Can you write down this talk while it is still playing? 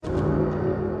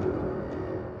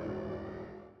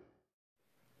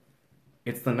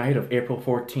It's the night of April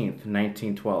 14th,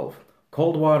 1912.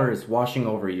 Cold water is washing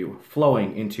over you,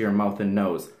 flowing into your mouth and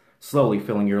nose, slowly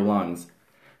filling your lungs.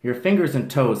 Your fingers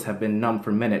and toes have been numb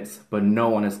for minutes, but no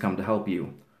one has come to help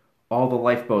you. All the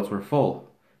lifeboats were full.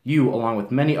 You, along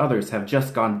with many others, have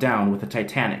just gone down with the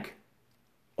Titanic.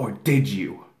 Or did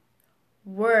you?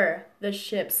 Were the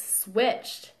ships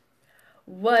switched?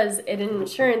 Was it an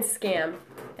insurance scam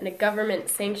and a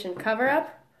government-sanctioned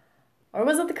cover-up? Or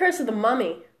was it the curse of the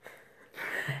mummy?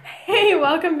 Hey,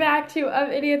 welcome back to Of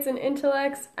Idiots and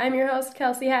Intellects. I'm your host,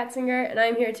 Kelsey Hatzinger, and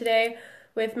I'm here today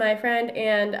with my friend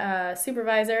and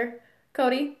supervisor,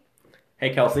 Cody.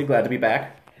 Hey, Kelsey, glad to be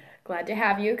back. Glad to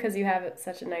have you, because you have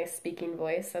such a nice speaking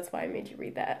voice. That's why I made you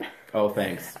read that. Oh,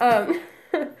 thanks.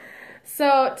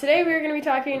 So today we're going to be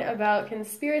talking about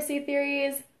conspiracy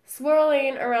theories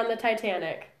swirling around the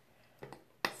Titanic.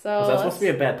 So Was that supposed to be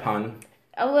a bad pun?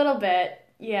 A little bit,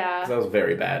 yeah. 'Cause that was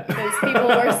very bad. Because people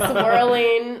were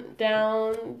swirling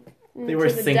down They were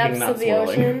to the sinking, depths not of the swirling.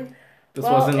 ocean. This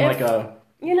Well, wasn't if, like a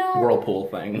whirlpool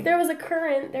thing. If there was a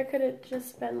current, there could have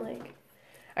just been like...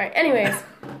 Alright, anyways.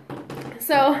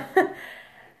 So,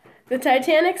 the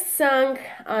Titanic sunk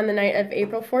on the night of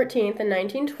April 14th in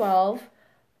 1912,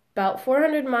 about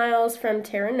 400 miles from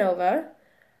Terra Nova.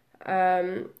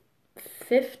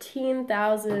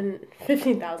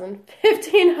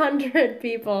 1,500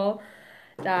 people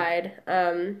died.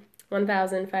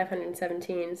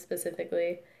 1,517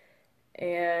 specifically.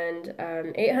 And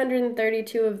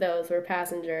 832 of those were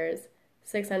passengers.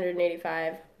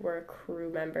 685 were crew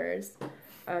members.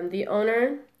 The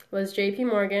owner was J.P.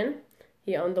 Morgan.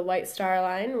 He owned the White Star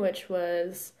Line, which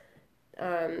was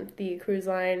the cruise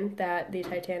line that the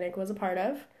Titanic was a part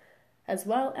of, as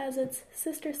well as its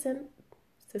sister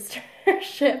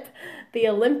ship, the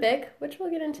Olympic, which we'll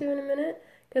get into in a minute,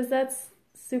 because that's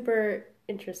super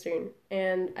interesting,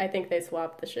 and I think they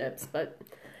swapped the ships, but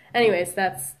anyways,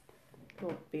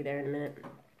 we'll be there in a minute.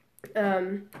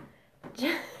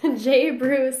 J.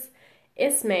 Bruce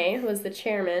Ismay was the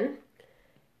chairman,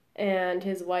 and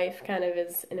his wife kind of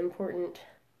is an important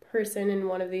person in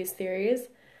one of these theories.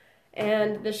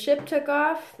 And the ship took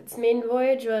off. Its maiden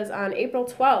voyage was on April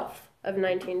 12th of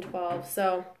 1912.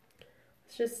 So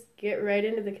let's just get right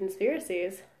into the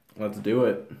conspiracies. Let's do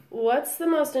it. What's the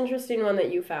most interesting one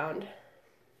that you found?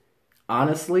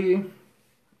 Honestly,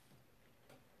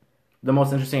 the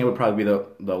most interesting would probably be the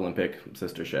Olympic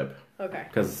sister ship. Okay.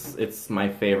 Because it's my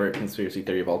favorite conspiracy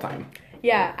theory of all time.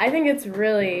 Yeah, I think it's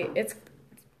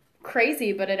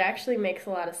crazy, but it actually makes a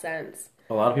lot of sense.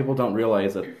 A lot of people don't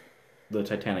realize that the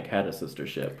Titanic had a sister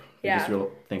ship. They just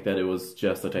think that it was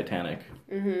just the Titanic.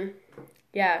 Mm-hmm.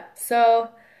 Yeah, so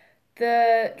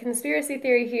the conspiracy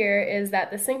theory here is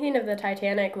that the sinking of the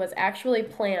Titanic was actually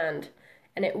planned,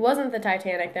 and it wasn't the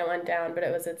Titanic that went down, but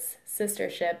it was its sister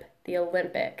ship, the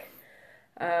Olympic.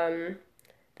 The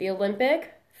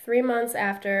Olympic, 3 months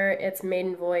after its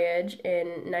maiden voyage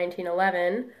in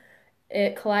 1911,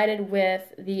 it collided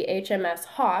with the HMS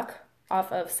Hawke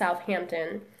off of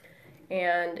Southampton,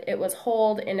 and it was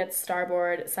holed in its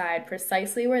starboard side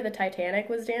precisely where the Titanic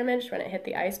was damaged when it hit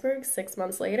the iceberg 6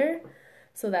 months later.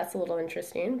 So that's a little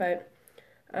interesting, but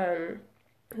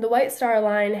the White Star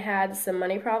Line had some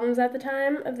money problems at the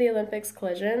time of the Olympic's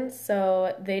collision,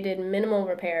 so they did minimal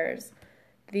repairs.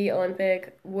 The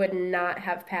Olympic would not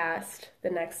have passed the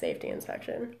next safety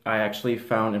inspection. I actually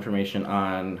found information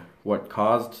on what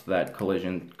caused that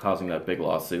collision, causing that big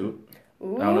lawsuit.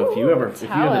 Ooh, I don't know if you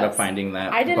ended up finding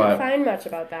that. I didn't find much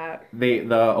about that. The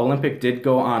Olympic did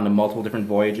go on multiple different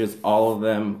voyages, all of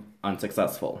them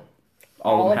unsuccessful.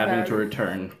 All of them having to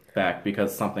return back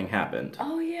because something happened.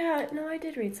 Oh yeah, no, I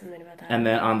did read something about that. And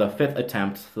then on the 5th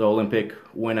attempt, the Olympic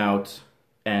went out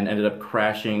and ended up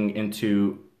crashing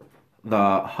into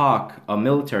the Hawke, a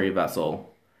military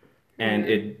vessel, and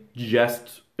it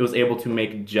was able to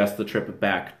make just the trip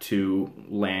back to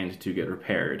land to get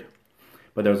repaired.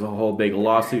 But there was a whole big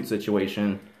lawsuit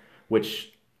situation,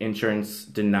 which insurance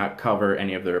did not cover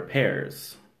any of the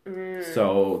repairs.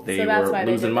 So they were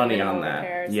losing money on that.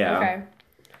 Repairs. Yeah. Okay.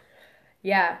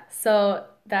 Yeah, so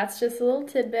that's just a little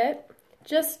tidbit.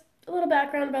 Just a little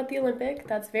background about the Olympic.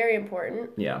 That's very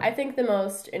important. Yeah. I think the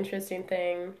most interesting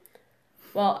thing,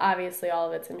 well, obviously all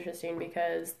of it's interesting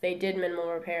because they did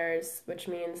minimal repairs, which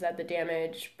means that the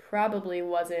damage probably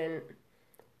wasn't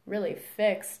really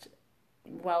fixed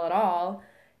well at all,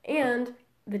 and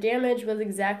the damage was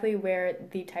exactly where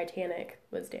the Titanic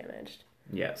was damaged.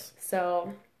 Yes.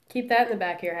 So keep that in the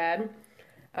back of your head.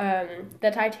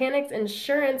 The Titanic's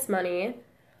insurance money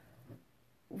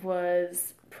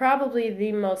was probably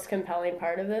the most compelling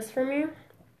part of this for me.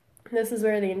 This is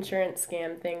where the insurance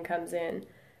scam thing comes in.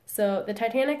 So the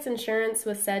Titanic's insurance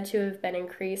was said to have been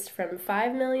increased from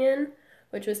 5 million,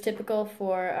 which was typical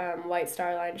for White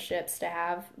Star Line ships to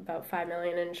have about 5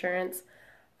 million in insurance.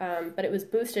 But it was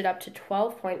boosted up to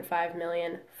 12.5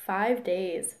 million 5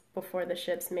 days before the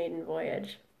ship's maiden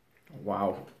voyage.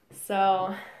 Wow.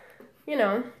 So, you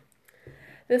know,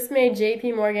 this made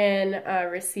J.P. Morgan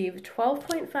receive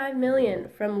 12.5 million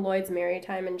from Lloyd's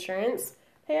Maritime Insurance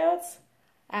payouts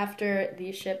after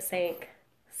the ship sank.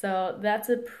 So that's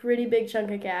a pretty big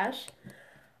chunk of cash.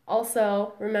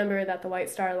 Also, remember that the White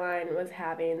Star Line was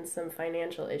having some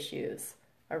financial issues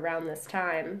around this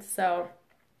time. So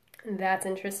that's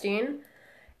interesting.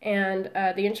 And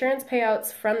the insurance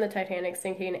payouts from the Titanic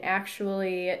sinking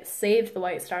actually saved the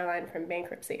White Star Line from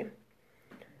bankruptcy.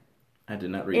 I did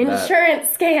not read that. Insurance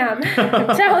scam,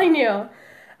 I'm telling you.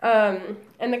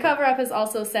 And the cover-up is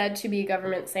also said to be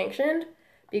government sanctioned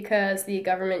because the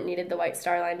government needed the White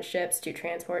Star Line ships to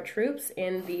transport troops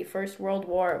in the First World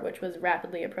War, which was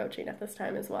rapidly approaching at this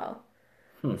time as well.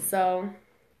 So,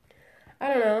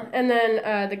 I don't know. And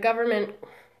then the government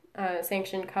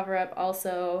sanctioned cover-up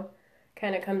also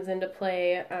kind of comes into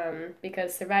play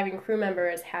because surviving crew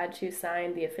members had to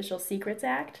sign the Official Secrets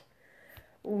Act,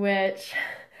 which...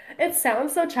 It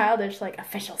sounds so childish, like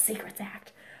Official Secrets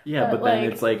Act. Yeah, but then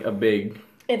it's like a big,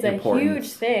 it's a huge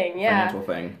thing, yeah. Financial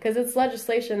thing. Because it's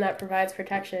legislation that provides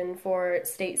protection for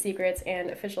state secrets and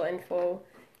official info,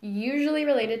 usually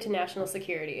related to national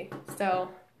security. So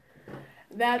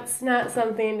that's not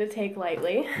something to take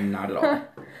lightly. Not at all.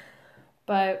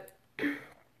 But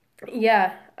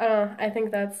yeah, I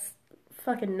think that's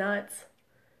fucking nuts.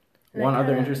 One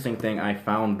other interesting thing I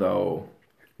found, though,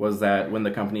 was that when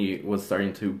the company was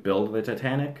starting to build the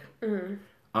Titanic,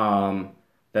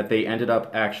 that they ended up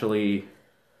actually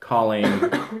calling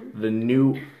the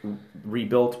new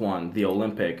rebuilt one the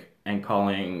Olympic and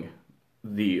calling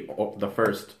the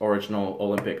first original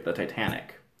Olympic the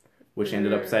Titanic, which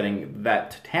ended up setting that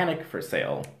Titanic for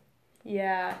sale.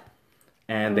 Yeah.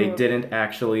 And they didn't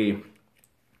actually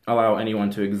allow anyone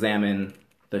to examine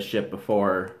the ship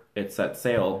before it set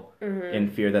sail in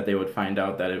fear that they would find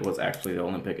out that it was actually the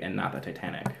Olympic and not the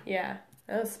Titanic. Yeah,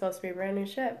 that was supposed to be a brand new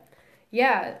ship.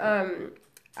 Yeah,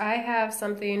 I have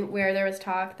something where there was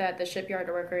talk that the shipyard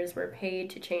workers were paid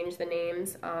to change the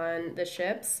names on the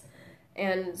ships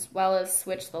and as well as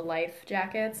switch the life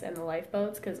jackets and the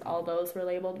lifeboats because all those were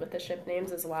labeled with the ship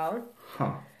names as well.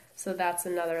 Huh. So that's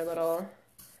another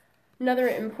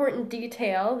important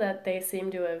detail that they seem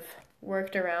to have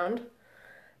worked around.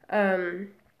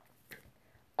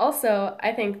 Also,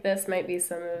 I think this might be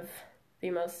some of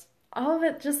the most... All of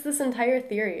it, just this entire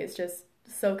theory is just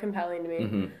so compelling to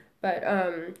me.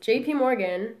 But J.P.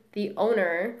 Morgan, the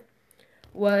owner,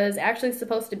 was actually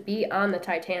supposed to be on the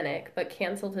Titanic, but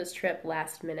canceled his trip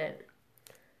last minute.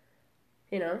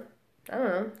 You know? I don't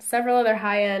know. Several other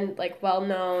high-end, like,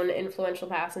 well-known, influential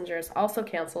passengers also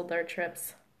canceled their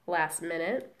trips last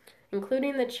minute,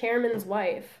 including the chairman's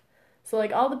wife. So,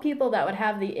 like, all the people that would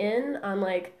have the in on,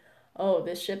 like, oh,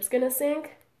 this ship's gonna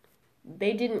sink,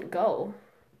 they didn't go.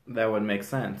 That would make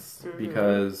sense,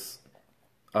 because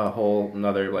a whole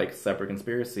another, like, separate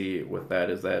conspiracy with that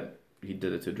is that he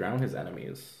did it to drown his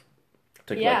enemies.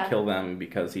 To, like, kill them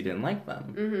because he didn't like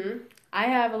them. I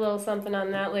have a little something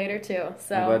on that later, too.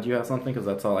 So I'm glad you have something, because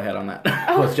that's all I had on that.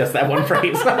 Was just that one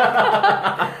phrase.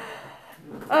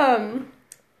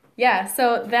 Yeah,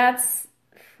 so that's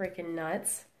freaking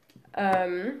nuts.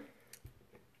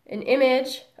 An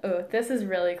image, oh, this is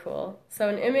really cool. So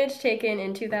an image taken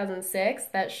in 2006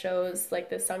 that shows, like,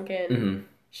 the sunken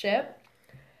ship.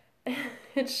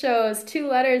 It shows 2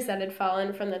 letters that had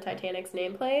fallen from the Titanic's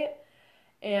nameplate,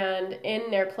 and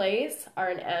in their place are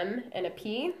an M and a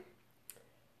P.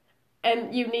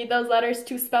 And you need those letters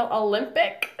to spell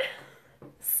Olympic.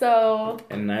 So...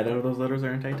 And neither of those letters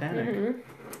are in Titanic.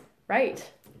 Right.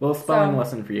 Little spelling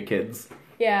lesson for you kids.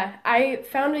 Yeah, I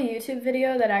found a YouTube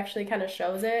video that actually kind of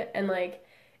shows it, and, like,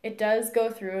 it does go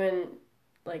through and,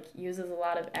 like, uses a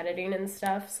lot of editing and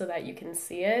stuff so that you can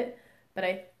see it, but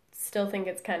I still think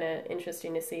it's kind of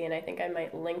interesting to see, and I think I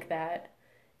might link that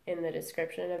in the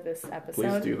description of this episode.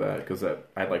 Please do that, because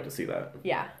I'd like to see that.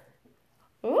 Yeah.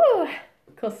 Ooh,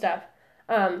 cool stuff.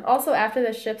 Also, after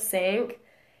the ship sank,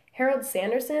 Harold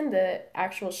Sanderson, the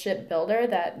actual ship builder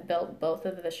that built both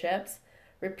of the ships,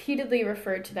 repeatedly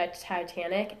referred to that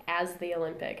Titanic as the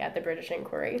Olympic at the British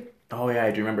Inquiry. Oh, yeah, I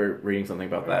do remember reading something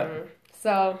about that.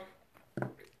 So,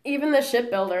 even the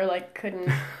shipbuilder, like,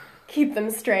 couldn't keep them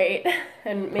straight.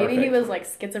 And maybe he was, like,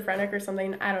 schizophrenic or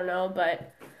something. I don't know,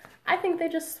 but I think they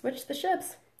just switched the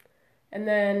ships and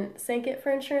then sank it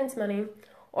for insurance money.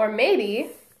 Or maybe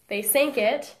they sank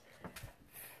it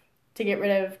to get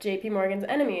rid of J.P. Morgan's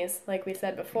enemies, like we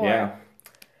said before. Yeah.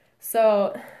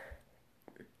 So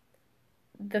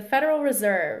the Federal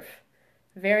Reserve,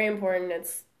 very important.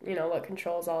 It's, what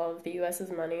controls all of the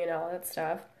U.S.'s money and all that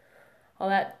stuff. All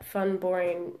that fun,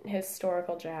 boring,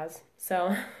 historical jazz.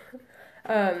 So,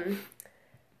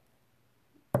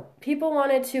 people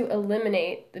wanted to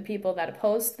eliminate the people that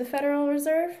opposed the Federal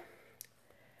Reserve.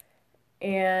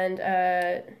 And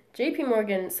J.P.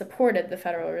 Morgan supported the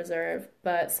Federal Reserve,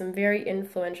 but some very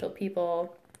influential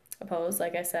people opposed,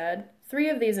 like I said. 3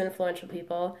 of these influential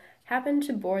people happened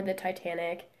to board the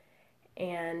Titanic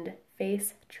and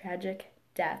face tragic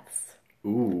deaths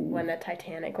when the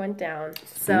Titanic went down.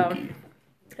 Spooky.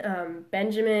 So,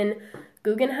 Benjamin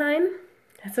Guggenheim,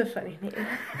 that's a funny name.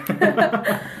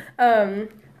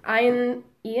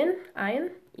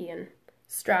 Ian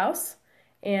Strauss,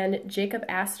 and Jacob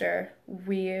Astor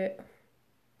were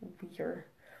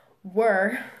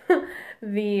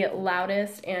the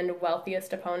loudest and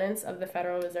wealthiest opponents of the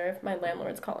Federal Reserve. My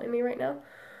landlord's calling me right now.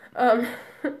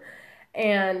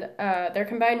 And their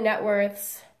combined net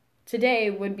worths today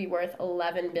would be worth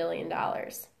 $11 billion.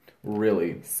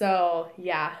 Really? So,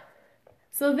 yeah.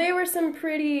 So they were some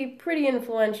pretty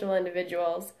influential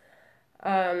individuals.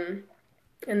 And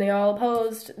they all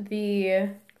opposed the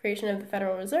creation of the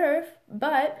Federal Reserve,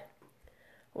 but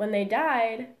when they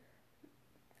died,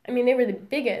 they were the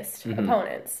biggest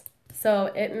opponents. So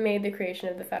it made the creation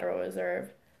of the Federal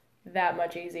Reserve that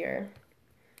much easier.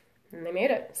 And they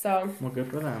made it. So, well, good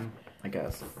for them, I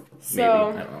guess.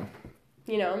 So, maybe, I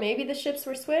don't know. Maybe the ships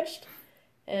were switched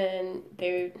and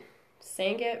they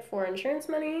sank it for insurance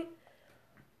money.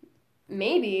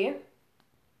 Maybe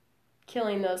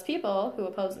killing those people who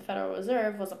opposed the Federal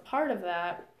Reserve was a part of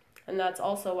that, and that's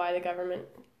also why the government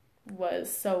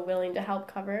was so willing to help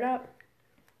cover it up.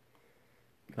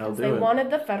 They wanted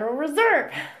the Federal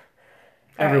Reserve.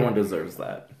 Everyone deserves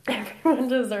that. Everyone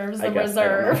deserves the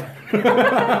reserve.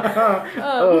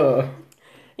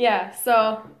 Yeah, so,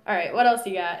 all right, what else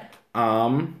you got?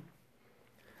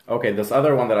 Okay, this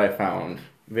other one that I found,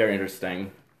 very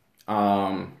interesting.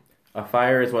 A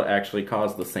fire is what actually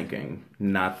caused the sinking,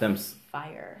 not them...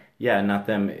 Fire? Yeah, not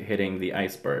them hitting the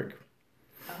iceberg.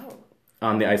 Oh.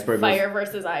 The iceberg Fire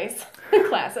versus ice.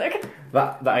 Classic.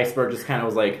 The iceberg just kind of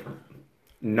was like,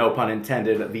 no pun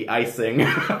intended, the icing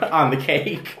on the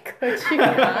cake. Could you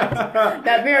not?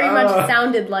 That very much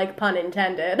sounded like pun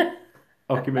intended.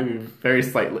 Okay, maybe very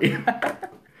slightly.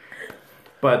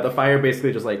 But the fire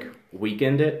basically just like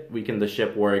weakened the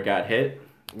ship where it got hit,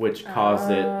 which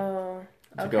caused it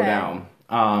to go down.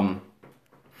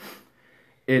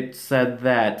 It said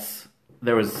that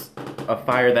there was a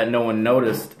fire that no one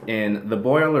noticed in the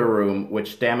boiler room,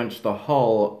 which damaged the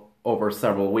hull over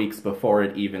several weeks before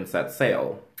it even set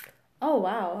sail. Oh,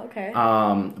 wow, okay.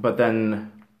 But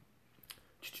then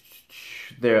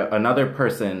another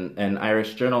person, an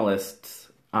Irish journalist,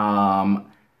 Sinan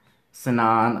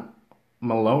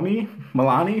Maloney?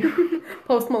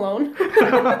 Post Malone?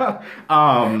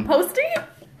 Posty?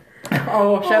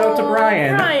 Oh, shout out to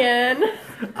Brian. Brian.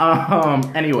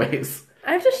 Anyways.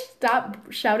 I have to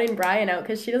stop shouting Brian out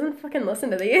because she doesn't fucking listen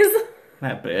to these.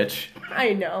 That bitch.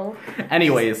 I know.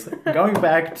 Anyways, going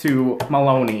back to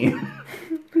Maloney.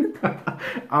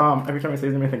 Every time I say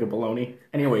his name, I think of baloney.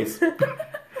 Anyways,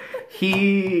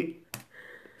 he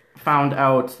found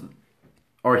out,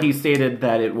 or he stated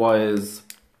that it was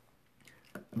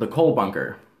the coal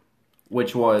bunker,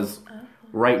 which was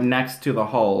right next to the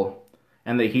hull,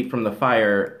 and the heat from the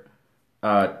fire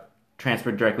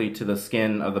transferred directly to the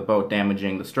skin of the boat,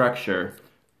 damaging the structure.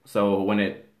 So when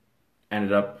it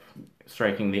ended up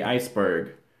striking the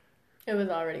iceberg, it was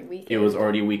already weakened. It was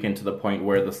already weakened to the point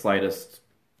where the slightest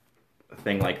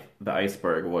thing like the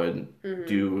iceberg would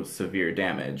do severe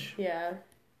damage. Yeah.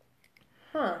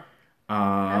 Huh.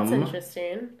 That's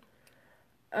interesting.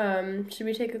 Should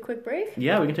we take a quick break?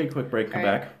 Yeah, we can take a quick break, come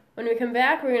back. When we come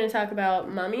back, we're going to talk about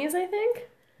mummies, I think.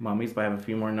 Mummies, but I have a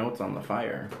few more notes on the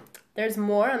fire. There's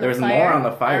more on the fire? There's more on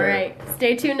the fire. All right.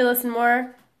 Stay tuned to listen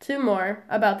to more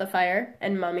about the fire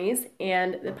and mummies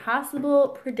and the possible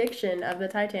prediction of the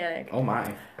Titanic. Oh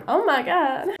my. Oh my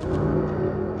God.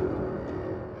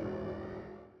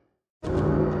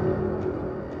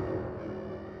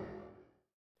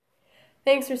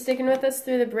 Thanks for sticking with us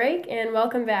through the break and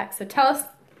welcome back. So tell us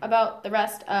about the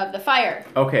rest of the fire.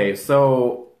 Okay,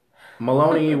 so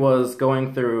Maloney was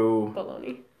going through...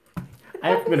 Baloney.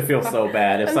 I'm going to feel so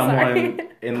bad if someone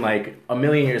in like a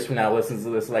million years from now listens to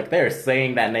this, like they're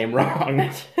saying that name wrong.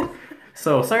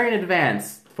 So sorry in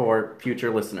advance for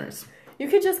future listeners. You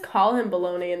could just call him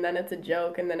baloney and then it's a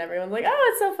joke and then everyone's like, oh,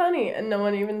 it's so funny. And no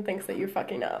one even thinks that you're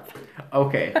fucking up.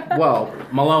 Okay, well,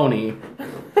 Maloney.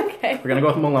 Okay. We're gonna go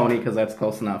with Maloney because that's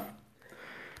close enough.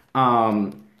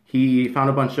 He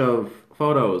found a bunch of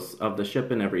photos of the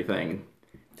ship and everything.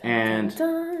 And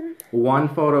one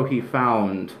photo he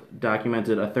found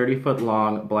documented a 30-foot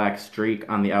long black streak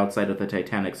on the outside of the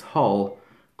Titanic's hull,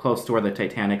 close to where the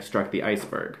Titanic struck the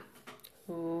iceberg.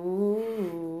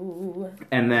 Ooh.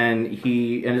 And then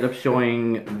he ended up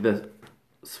showing this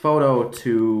photo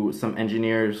to some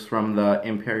engineers from the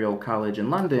Imperial College in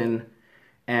London,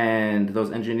 and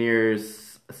those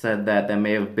engineers said that there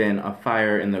may have been a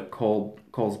fire in the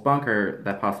Coles bunker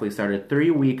that possibly started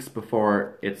 3 weeks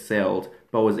before it sailed,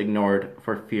 but was ignored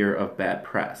for fear of bad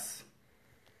press.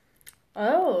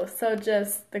 Oh, so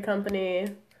just the company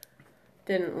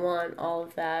didn't want all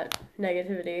of that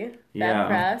negativity, bad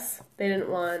press. They didn't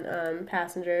want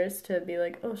passengers to be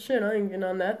like, oh shit, I ain't getting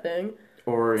on that thing.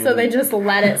 So they just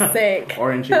let it sink.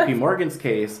 Or in JP Morgan's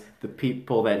case, the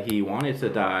people that he wanted to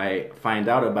die find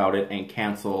out about it and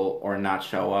cancel or not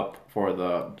show up for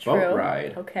the boat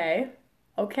ride. Okay.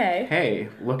 Hey,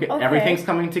 look at everything's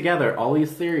coming together. All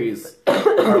these theories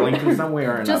are linked in some way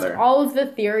or another. Just all of the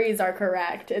theories are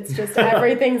correct. It's just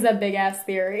everything's a big ass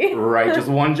theory. Right, just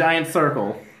one giant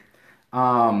circle.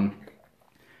 And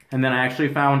then I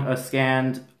actually found a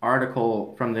scanned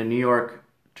article from the New York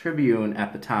Tribune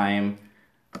at the time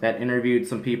that interviewed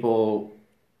some people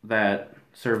that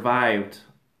survived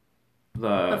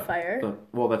the fire.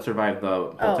 That survived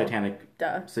the whole Titanic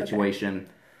situation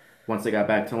once they got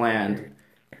back to land.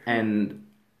 And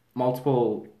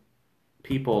multiple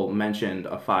people mentioned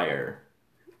a fire.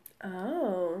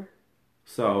 Oh.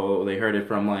 So they heard it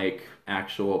from, like,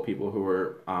 actual people who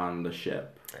were on the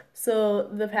ship. So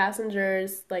the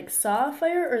passengers, like, saw a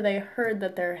fire, or they heard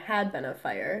that there had been a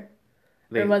fire?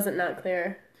 Or was it not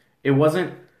clear? It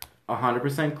wasn't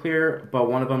 100% clear, but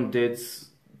one of them did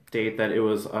state that it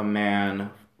was a man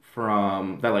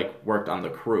that, like, worked on the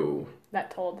crew.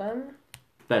 That told them?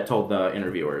 That told the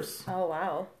interviewers. Oh,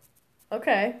 wow.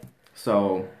 Okay.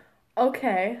 So.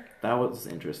 Okay. That was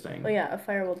interesting. Well, yeah, a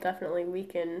fire will definitely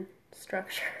weaken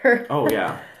structure. Oh,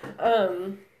 yeah.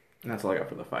 That's all I got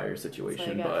for the fire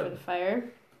situation. That's all I got for the fire.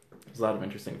 There's a lot of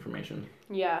interesting information.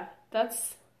 Yeah,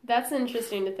 that's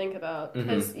interesting to think about.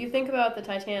 Because you think about the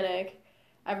Titanic,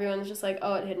 everyone's just like,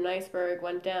 oh, it hit an iceberg,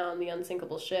 went down, the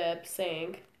unsinkable ship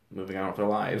sank. Moving on with their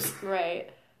lives. Right.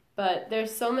 But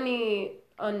there's so many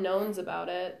unknowns about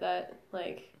it that,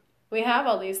 like, we have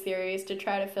all these theories to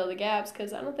try to fill the gaps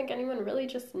because I don't think anyone really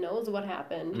just knows what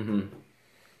happened. Mm-hmm.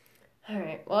 All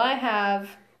right. Well, I have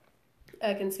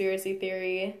a conspiracy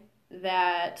theory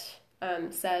that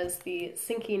says the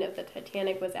sinking of the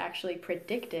Titanic was actually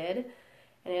predicted,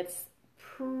 and it's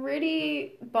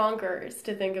pretty bonkers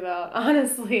to think about,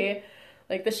 honestly.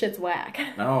 Like, this shit's whack.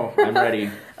 Oh, I'm ready.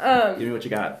 Give me what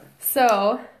you got.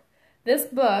 So, this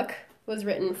book was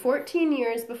written 14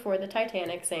 years before the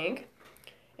Titanic sank.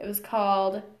 It was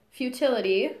called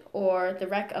Futility, or The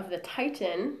Wreck of the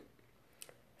Titan.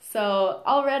 So,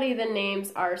 already the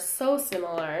names are so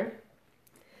similar.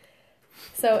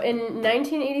 So, in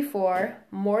 1984,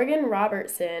 Morgan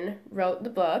Robertson wrote the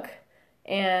book,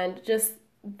 and just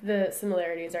the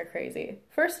similarities are crazy.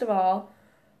 First of all,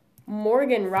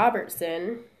 Morgan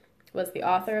Robertson was the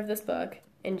author of this book,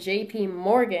 and J.P.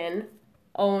 Morgan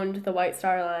owned the White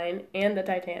Star Line and the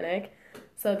Titanic.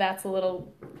 So that's a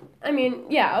little, I mean,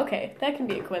 yeah, okay, that can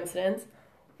be a coincidence.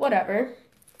 Whatever.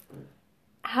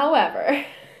 However,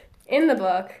 in the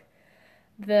book,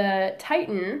 the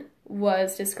Titan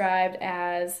was described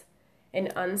as an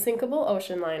unsinkable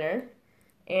ocean liner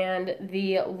and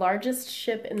the largest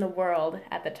ship in the world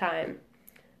at the time,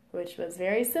 which was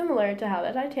very similar to how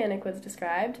the Titanic was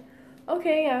described.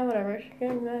 Okay, yeah, whatever.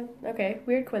 Okay,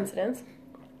 weird coincidence.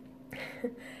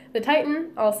 The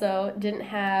Titan also didn't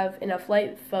have enough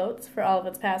lifeboats for all of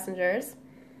its passengers.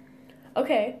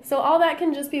 Okay, so all that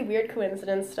can just be weird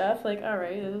coincidence stuff. Like,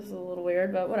 alright, this is a little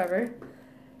weird, but whatever.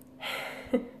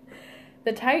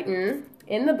 The Titan,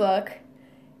 in the book,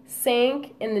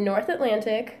 sank in the North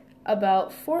Atlantic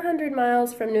about 400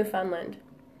 miles from Newfoundland.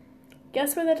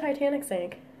 Guess where the Titanic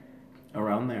sank?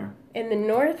 Around there. In the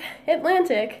North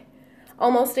Atlantic,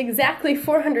 almost exactly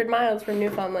 400 miles from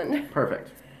Newfoundland.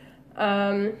 Perfect.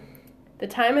 The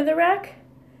time of the wreck,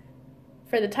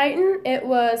 for the Titan, it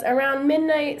was around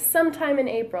midnight sometime in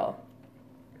April.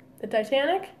 The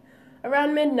Titanic,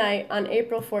 around midnight on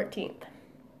April 14th.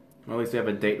 Well, at least we have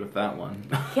a date with that one.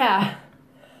 Yeah.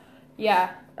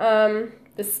 Yeah.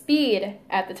 The speed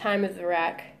at the time of the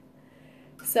wreck.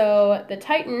 So the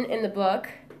Titan in the book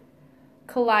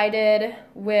collided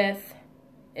with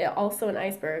also an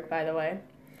iceberg, by the way,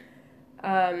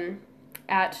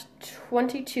 at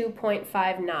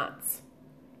 22.5 knots.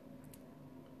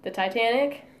 The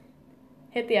Titanic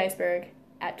hit the iceberg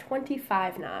at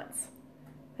 25 knots.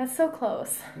 That's so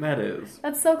close. That is.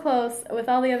 That's so close. With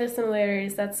all the other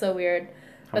similarities, that's so weird.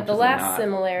 But the last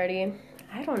similarity,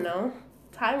 I don't know.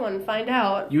 Tie one, find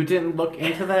out. You didn't look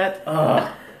into that?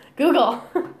 Ugh. Google.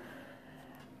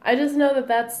 I just know that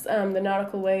that's the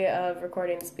nautical way of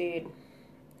recording speed.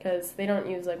 Because they don't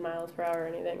use like miles per hour or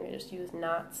anything. They just use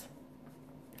knots.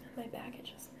 My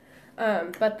baggages.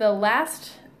 But the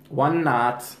last... 1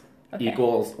 knot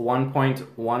equals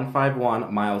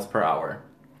 1.151 miles per hour.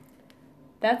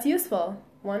 That's useful.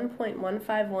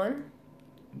 1.151?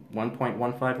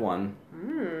 1.151.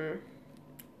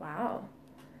 Wow.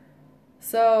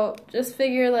 So just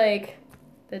figure like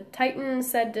the Titan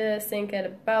said to sink at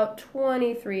about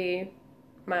 23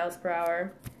 miles per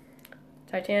hour.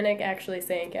 Titanic actually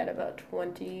sank at about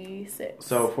 26.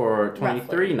 So for 23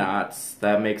 roughly. knots,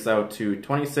 that makes out to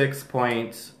 26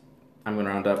 point, I'm going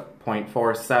to round up,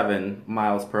 0.47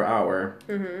 miles per hour.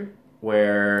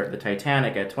 Where the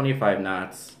Titanic at 25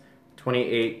 knots,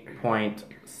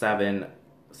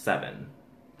 28.77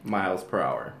 miles per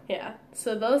hour. Yeah.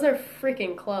 So those are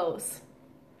freaking close.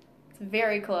 It's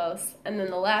very close. And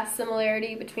then the last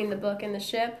similarity between the book and the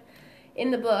ship. In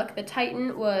the book, the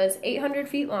Titan was 800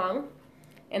 feet long,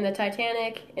 and the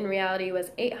Titanic, in reality,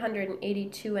 was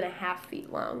 882.5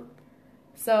 feet long.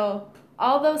 So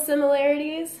all those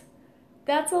similarities,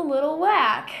 that's a little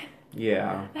whack.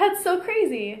 Yeah. That's so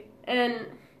crazy. And,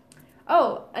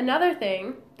 oh, another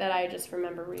thing that I just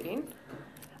remember reading.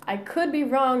 I could be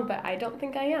wrong, but I don't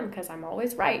think I am, because I'm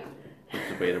always right.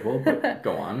 Debatable, but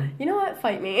go on. You know what?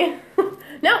 Fight me.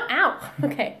 No, ow!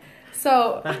 Okay,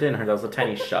 so... That didn't hurt, that was a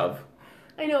tiny shove.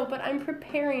 I know, but I'm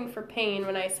preparing for pain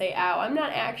when I say ow. I'm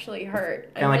not actually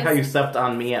hurt. Kind of like how you stepped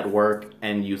on me at work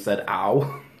and you said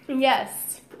ow.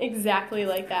 Yes, exactly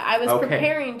like that. I was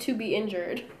preparing to be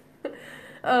injured.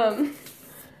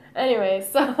 Anyway,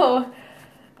 so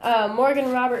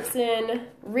Morgan Robertson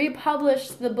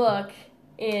republished the book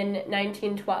in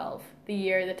 1912, the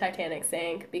year the Titanic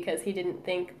sank, because he didn't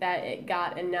think that it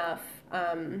got enough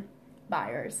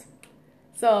buyers.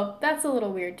 So that's a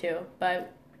little weird too,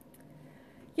 but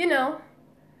you know,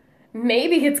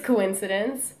 maybe it's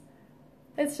coincidence.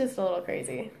 It's just a little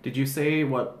crazy. Did you say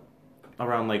what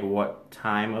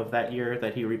time of that year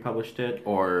that he republished it,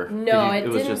 or no? It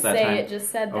was didn't just that say. time? It just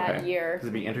said that year. Because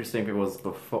it'd be interesting if it was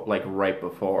before, like right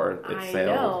before it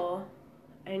sailed.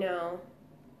 I know.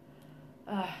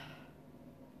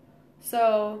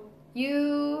 So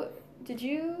did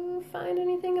you find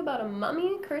anything about a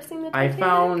mummy cursing the Titanic? I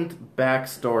found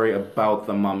backstory about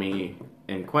the mummy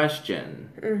in question.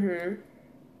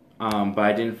 But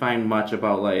I didn't find much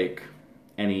about like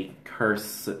any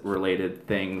curse-related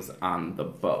things on the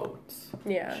boat,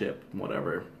 ship,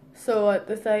 whatever. So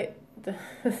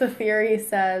the theory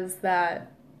says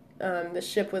that the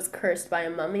ship was cursed by a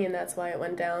mummy, and that's why it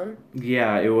went down.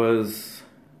 Yeah, it was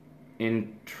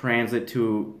in transit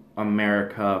to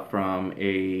America from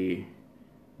a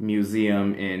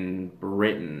museum in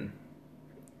Britain.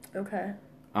 Okay.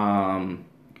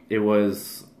 It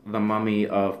was the mummy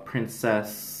of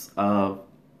Princess of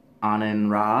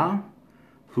Anen-Ra,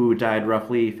 who died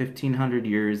roughly 1500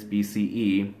 years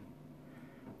BCE.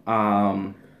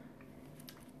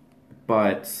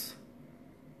 But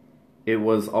it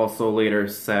was also later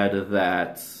said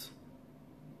that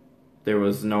there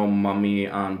was no mummy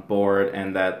on board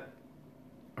and that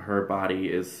her body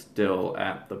is still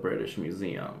at the British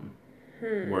Museum,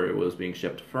 where it was being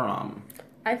shipped from.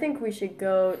 I think we should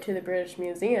go to the British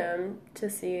Museum to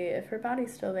see if her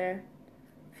body's still there.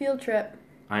 Field trip.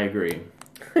 I agree.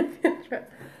 Field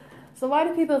trip. So why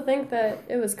do people think that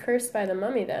it was cursed by the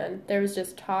mummy then? There was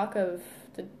just talk of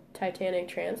the Titanic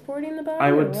transporting the body?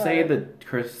 I would say the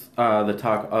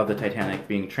talk of the Titanic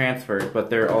being transferred, but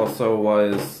there also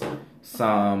was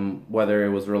some, whether it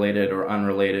was related or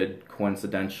unrelated,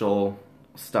 coincidental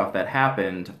stuff that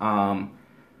happened.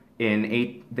 In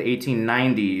the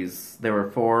 1890s, there were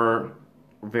 4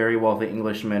 very wealthy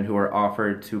Englishmen who were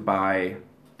offered to buy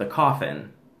the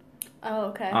coffin. Oh,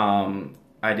 okay.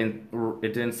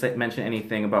 It didn't mention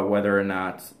anything about whether or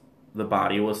not the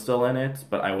body was still in it,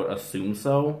 but I would assume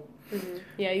so. Mm-hmm.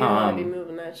 Yeah, you don't want to be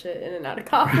moving that shit in and out of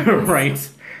coffins. Right.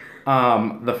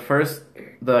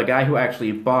 The guy who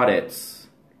actually bought it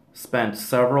spent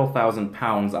several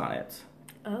 £1,000s on it.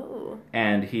 Oh.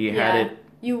 And he had it.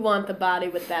 You want the body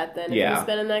with that then, if you're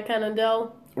spending that kind of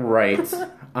dough? Right.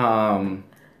 And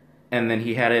then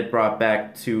he had it brought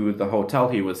back to the hotel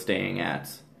he was staying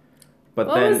at. But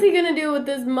What then, was he gonna do with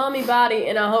this mummy body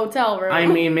in a hotel room? I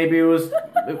mean, maybe it was.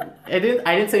 I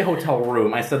didn't say hotel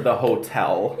room. I said the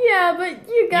hotel. Yeah, but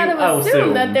you gotta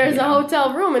assume that there's a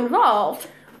hotel room involved.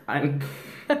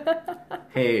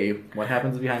 Hey, what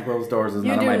happens behind closed doors is You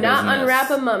none of my do business. not unwrap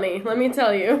a mummy, let me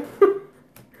tell you.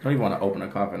 I don't even want to open a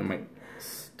coffin. It might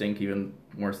stink even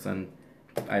worse than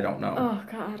I don't know. Oh,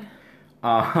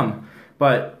 God.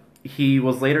 But he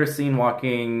was later seen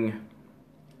walking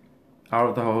out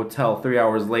of the hotel 3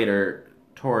 hours later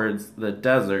towards the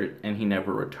desert, and he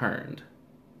never returned.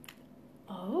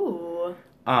 Oh.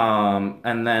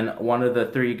 And then one of the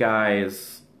 3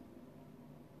 guys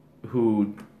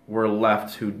who were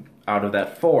left out of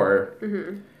that 4,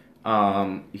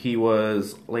 he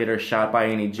was later shot by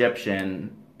an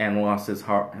Egyptian and lost his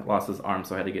arm,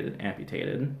 so had to get it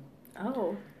amputated.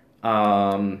 Oh.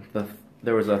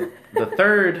 There was the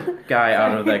 3rd guy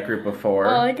out of that group of 4.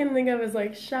 All I can think of is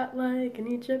like shot like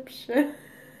an Egyptian.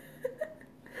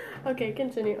 Okay,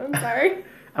 continue. I'm sorry.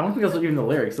 I don't think that's even the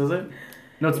lyrics, is it?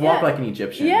 No, it's walk like an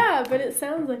Egyptian. Yeah, but it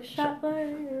sounds like shot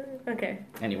like. Okay.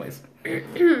 Anyways, the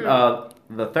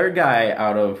 3rd guy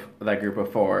out of that group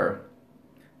of 4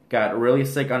 got really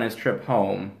sick on his trip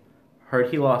home,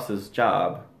 heard he lost his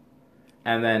job,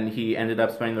 and then he ended up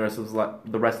spending the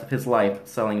rest of his life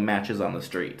selling matches on the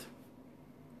street.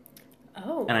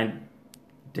 Oh. And I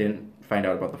didn't find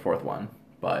out about the 4th one,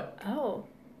 but... Oh.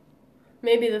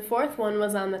 Maybe the 4th one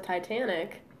was on the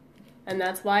Titanic, and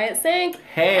that's why it sank.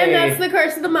 Hey! And that's the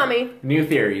curse of the mummy. New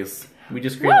theories. We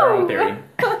just created our own theory.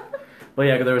 But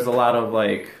yeah, there was a lot of,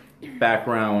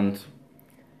 background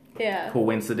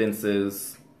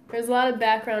coincidences. There's a lot of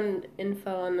background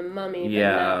info on the mummy, but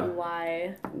not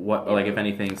why. What, if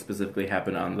anything specifically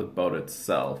happened on the boat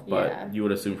itself. But you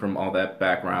would assume from all that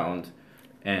background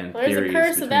and theories there's a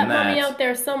curse of that mummy out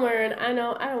there somewhere, and I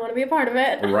don't want to be a part of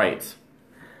it. Right.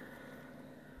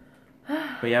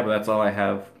 But that's all I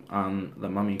have on the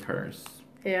mummy curse.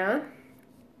 Yeah?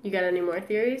 You got any more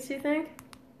theories, do you think?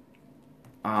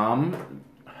 None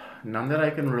that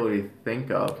I can really think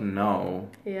of, no.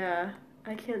 Yeah,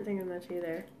 I can't think of much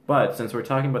either. But since we're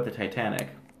talking about the Titanic,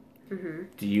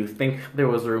 do you think there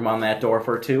was room on that door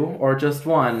for 2 or just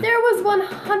 1? There was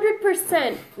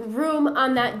 100% room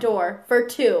on that door for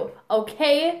 2.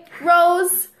 Okay,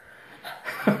 Rose?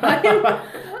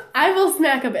 I will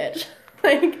smack a bitch.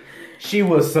 She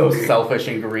was so selfish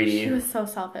and greedy. She was so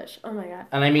selfish. Oh my God.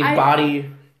 And I mean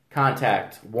body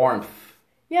contact, warmth.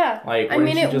 Yeah.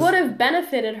 It would have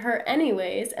benefited her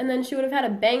anyways, and then she would have had a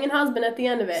banging husband at the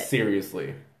end of it.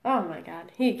 Seriously. Oh my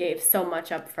God. He gave so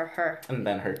much up for her. And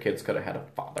then her kids could have had a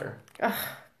father. Oh,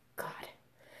 God.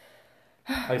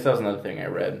 At least that was another thing I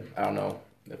read. I don't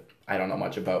know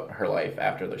much about her life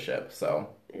after the ship, so.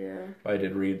 Yeah. But I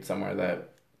did read somewhere that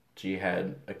she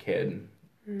had a kid.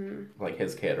 Like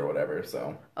his kid or whatever,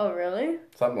 so. Oh, really?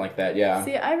 Something like that, yeah.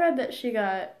 See, I read that she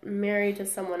got married to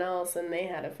someone else and they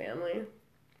had a family.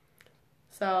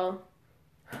 So,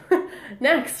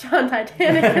 next on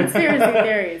Titanic Conspiracy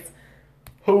Theories.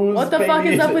 What the fuck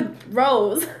is up with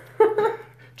Rose?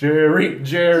 Jerry.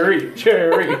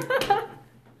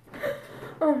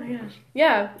 Oh my gosh.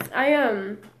 Yeah,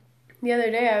 the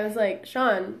other day I was like,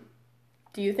 Sean,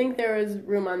 do you think there was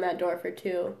room on that door for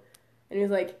 2? And he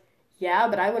was like, yeah,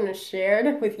 but I wouldn't have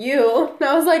shared with you. And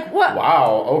I was like, what?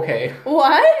 Wow, okay.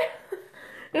 What?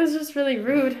 It was just really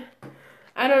rude.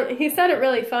 He said it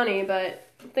really funny, but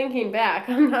thinking back,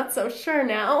 I'm not so sure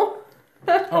now.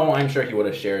 Oh, I'm sure he would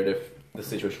have shared if the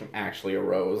situation actually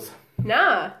arose.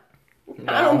 Nah.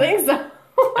 No. I don't think so.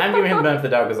 I'm giving him the benefit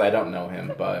of the doubt because I don't know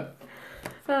him, but...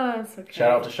 Oh, it's okay.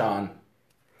 Shout out to Sean.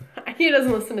 He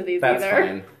doesn't listen to these That's either.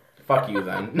 fine. Fuck you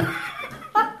then.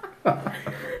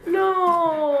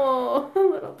 No, a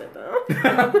little bit though.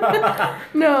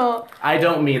 No. I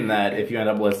don't mean that if you end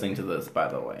up listening to this, by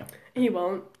the way. He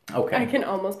won't. Okay. I can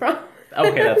almost promise.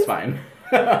 Okay, that's fine.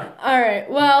 Alright,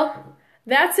 well,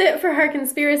 that's it for our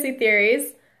conspiracy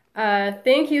theories.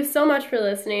 Thank you so much for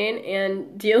listening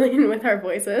and dealing with our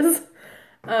voices.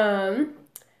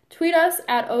 Tweet us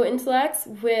at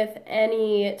OIntellects with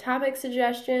any topic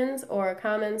suggestions or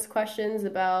comments, questions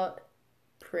about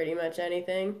pretty much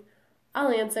anything. I'll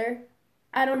answer.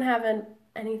 I don't have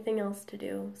anything else to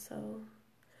do, so...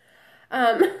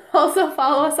 Also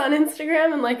follow us on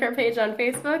Instagram and like our page on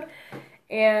Facebook,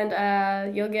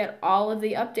 and you'll get all of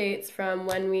the updates from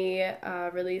when we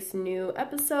release new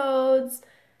episodes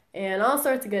and all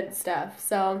sorts of good stuff.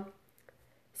 So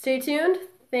stay tuned.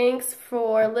 Thanks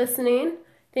for listening.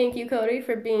 Thank you, Cody,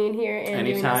 for being here and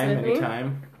doing this with me.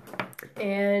 Anytime.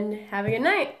 And have a good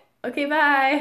night. Okay, bye.